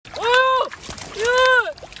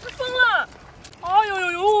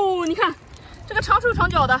手长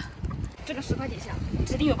脚的。这个石块底下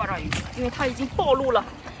指定有八爪鱼，因为它已经暴露了。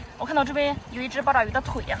我看到这边有一只八爪鱼的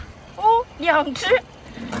腿呀、哦，2只，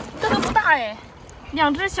个头不大哎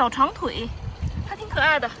，2只小长腿，还挺可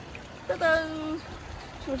爱的。噔噔，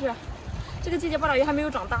是不是？这个季节八爪鱼还没有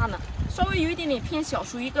长大呢，稍微有一点点偏小，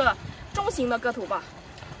属于一个中型的个头吧。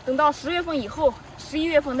等到10月份以后，11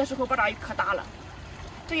月份的时候，八爪鱼可大了。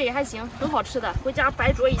这个也还行，很好吃的，回家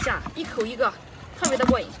白灼一下，一口一个，特别的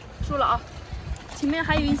过瘾。收了啊，前面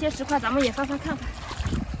还有一些石块，咱们也翻翻看看。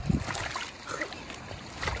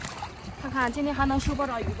看看今天还能收八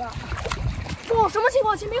爪鱼吧？哇，什么情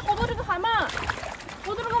况？前面好多这个海鳗，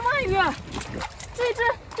好多这个鳗鱼。这一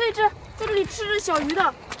只在这里吃小鱼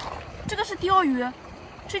的，这个是鲷鱼，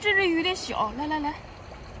这鱼有点小。来，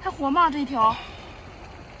还活吗？这一条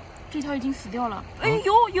已经死掉了。哎，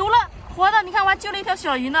有了，活的！你看，我还救了一条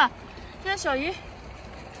小鱼呢。这条小鱼，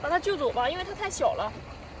把它救走吧，因为它太小了，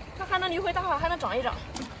它还能流回大海，还能长一长。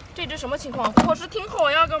这只什么情况？伙食挺好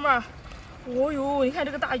呀，哥们儿。哦呦，你看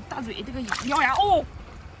这个大嘴，这个獠牙，哦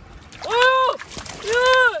哟，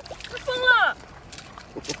它疯了！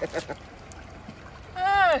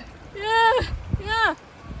哎，你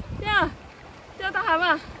看，这条大海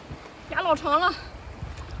鳗牙老长了，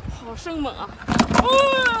好生猛啊！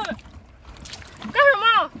哦，干什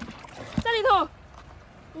么？在里头，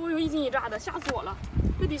哦呦，一惊一乍的，吓死我了！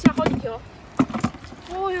这底下好几条，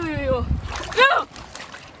哦呦，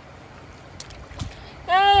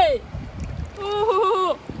哎，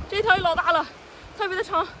哦，这条也老大了，特别的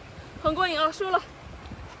长，很过瘾啊！收了。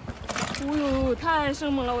哦呦，太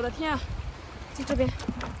生猛了，我的天！在这边，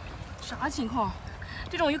啥情况？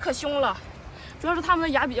这种鱼可凶了，主要是它们的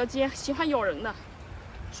牙比较尖，喜欢咬人的。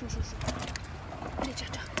收。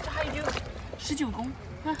这还有19公，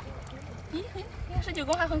看，咦，你看19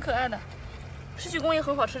公还很可爱的，19公也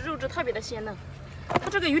很好吃，肉质特别的鲜嫩。它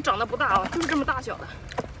这个鱼长得不大啊，就是这么大小的。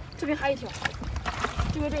这边还有一条，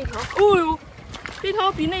这边这一条，哦呦，这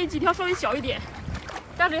条比那几条稍微小一点，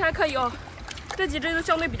但是也还可以哦。这几只都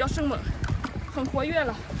相对比较生猛，很活跃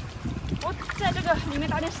了。我在这个里面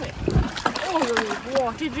打点水。哦呦，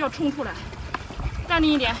哇，这只要冲出来，淡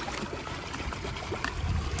定一点。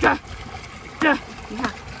这，你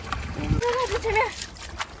看，这前面，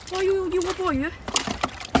哦呦，有个鲍鱼，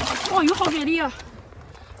好给力啊！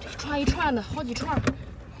这一串一串的，好几串。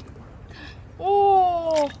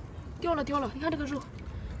哦，掉了！你看这个肉，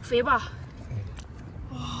肥吧？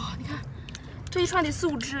哇，你看这一串得4、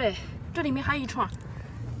5只哎，这里面还有一串。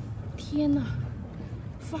天哪，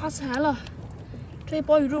发财了！这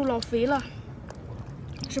鲍鱼肉老肥了，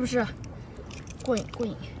是不是？过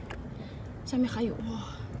瘾。下面还有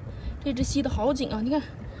哇，这只吸的好紧啊！你看，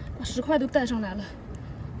把石块都带上来了。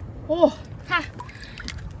哦，看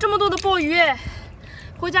这么多的鲍鱼，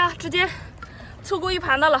回家直接凑够一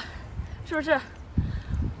盘的了，是不是？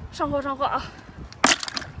上货啊！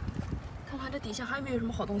看看这底下还有没有什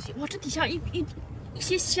么好东西？哇，这底下一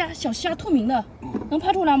些小虾，透明的，能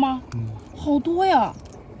拍出来吗？好多呀，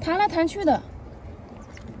弹来弹去的，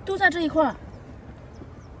都在这一块。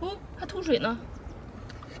哦，还吐水呢，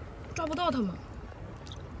抓不到它们。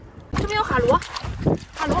这边有海螺，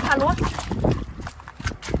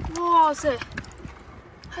哇塞，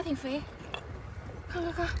还挺肥。看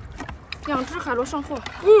，2只海螺上货。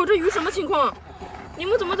哦，这鱼什么情况？你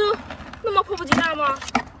们怎么都那么迫不及待吗？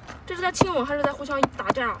这是在亲吻还是在互相打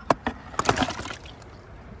架？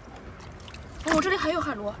哦，这里还有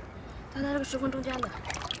海螺，它在这个石缝中间的，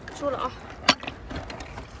收了啊。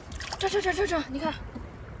这，你看，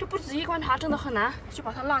这不仔细观察真的很难就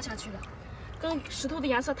把它拉下去了，跟石头的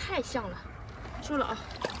颜色太像了，收了啊。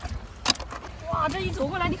哇，这一走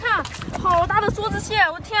过来，你看，好大的梭子蟹，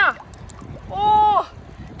我天啊！哦，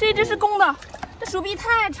这只是公的，这手臂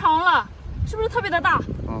太长了，是不是特别的大？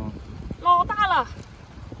老大了，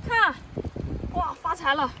看，哇，发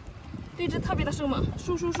财了！这只特别的生猛，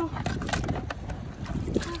收。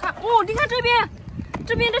看，哦，你看这边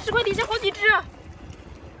这石块底下好几只。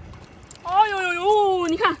哦呦，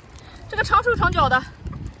你看这个长手长脚的，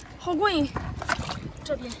好过瘾。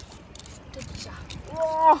这底下，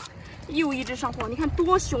哇，又一只上货，你看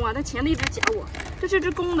多凶啊！它前头一直夹我，这是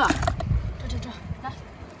只公的。这，来，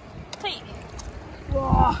嘿，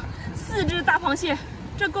哇，4只大螃蟹，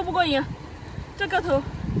这够不过瘾？这个头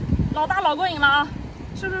老大老过瘾了啊！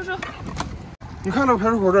收。你看到排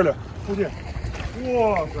水口这里附近，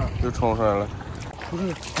哇塞，又冲上来了。不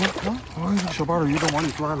是，哎，这个小八爪鱼都往里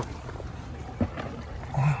钻了。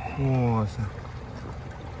哇塞，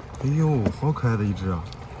哎呦，好可爱的一只啊！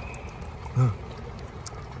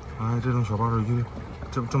哎，这种小八爪鱼，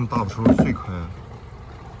这么大的时候最可爱了。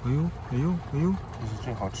哎呦，这是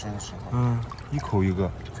最好吃的时候。一口一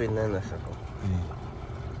个，最嫩的时候。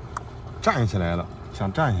站起来了，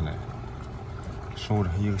想站起来，收着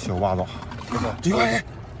一个小八爪。这个，哎，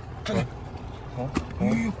这里，哎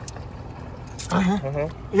呦，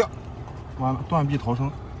哎呀，完了，断臂逃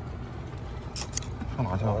生，上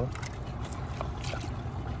哪去了？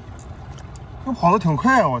他跑得挺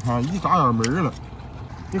快啊！我天，一眨眼没人了。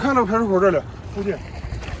你看这个排水口这里附近，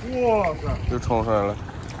哇塞，又冲上来了！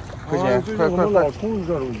快点，快快快！老冲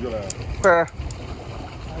这种鱼来，快点！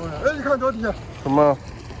哎，你看脚底下什么？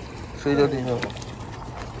谁脚底下？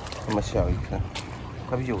这么小一个，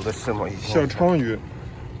还不有的是吗？小鲳鱼，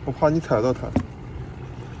我怕你踩到它。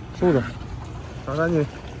收着，赶紧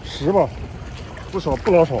10吧，不少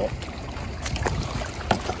不老少，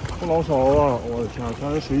不老少啊！我的天，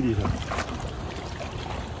全在水底下，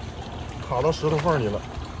卡到石头缝里了。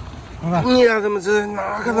你呀，怎么治？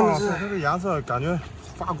哪个怎么治？这个颜色感觉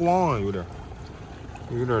发光啊，有点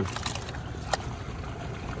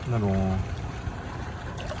那种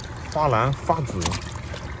发蓝发紫，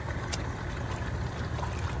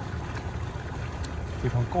非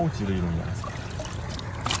常高级的一种颜色。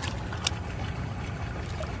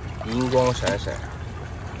银光闪闪，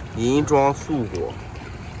银装素裹。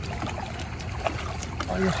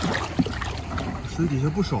哎呀，水底下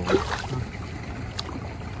不少了。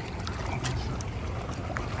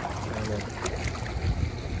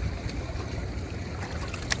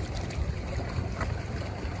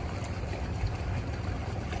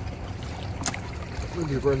这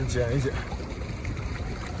里边你捡一捡，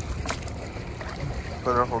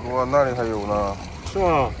这点好多，那里还有呢，是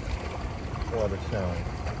吗？我的天啊！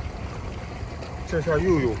这下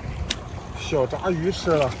又有小炸鱼吃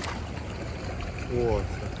了，我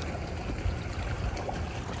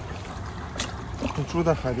操！你住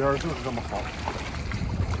在海边就是这么好，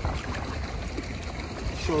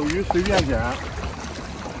小鱼随便捡，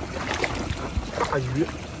大鱼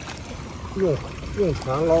用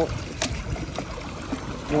船捞。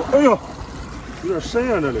哎呦，有点深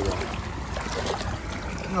呀、这里边。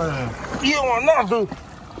哎，别往那走。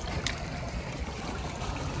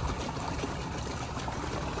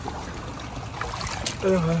哎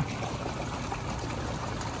呀，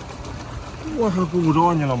我还够不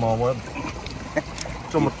着你了吗？我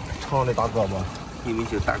这么长的大胳膊，你们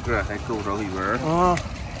小大个还够不着个鱼儿啊！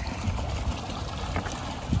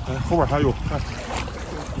哎，后边还有，看，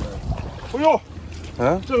哎呦，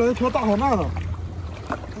这来一条大海鳗呢，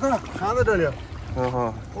你看还在这里。哎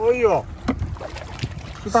呦，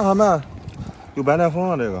这大海鳗有白带风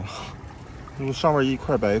啊，这个，上面一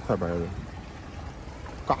块白一块白的，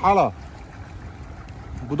嘎了。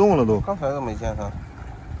不动了都，刚才都没见它，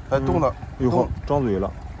还动呢。哟呵，张嘴了，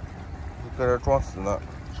在这装死呢。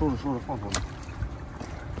收着，放手里。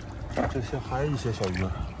这些还有一些小鱼，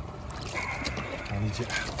让你捡。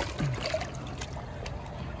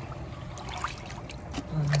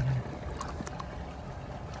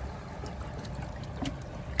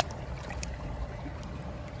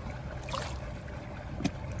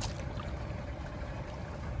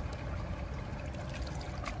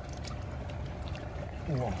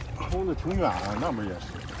哇，冲的挺远啊，那边也是。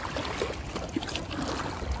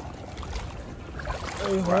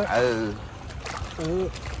哎，哇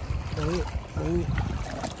哦！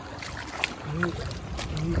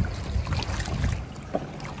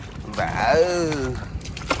哇哦！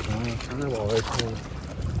直接往外冲。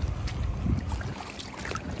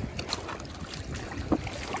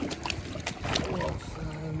哇塞，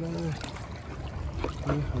来，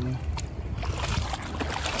好嘞。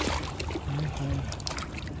哇哦！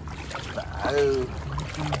哎，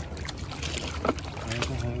这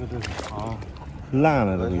还有一个这是啊，烂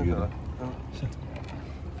了这个鱼了。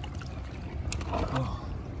哇哦！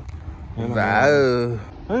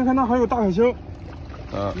哎，你看那还有大海星。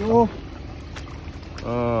哟。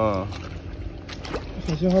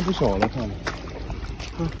海星还不少了，看着。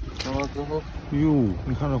之后。哟，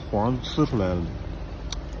你看这黄吃出来了。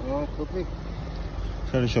可配。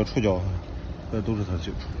看这小触角，这都是它的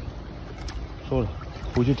小触。收着，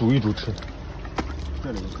回去煮一煮吃。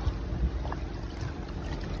这里一个，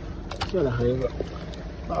这里还有一个，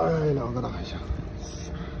哎，2个大海星。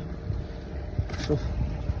收。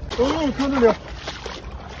哦，看这里，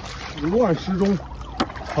乱石中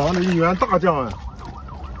藏着一员大将呀！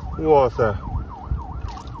哇塞，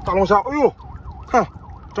大龙虾！哎呦，看，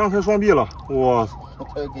张开双臂了！哇塞！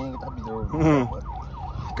他要给你个大鼻头。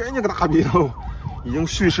给你个大鼻头，已经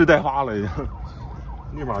蓄势待发了，已经，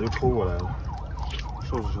立马就抽过来了。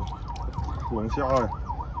收，龙虾呀！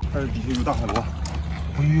看这底下有大海螺，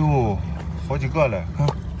哎呦，好几个嘞！看，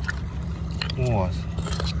哇塞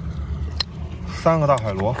，3个大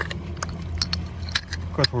海螺，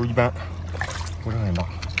个头一般，不是很大。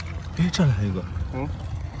哎，这里还有一个，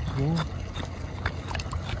哦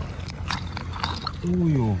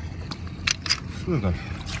呦，4个，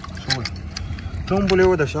收了，整不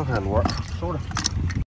溜的小海螺，收了。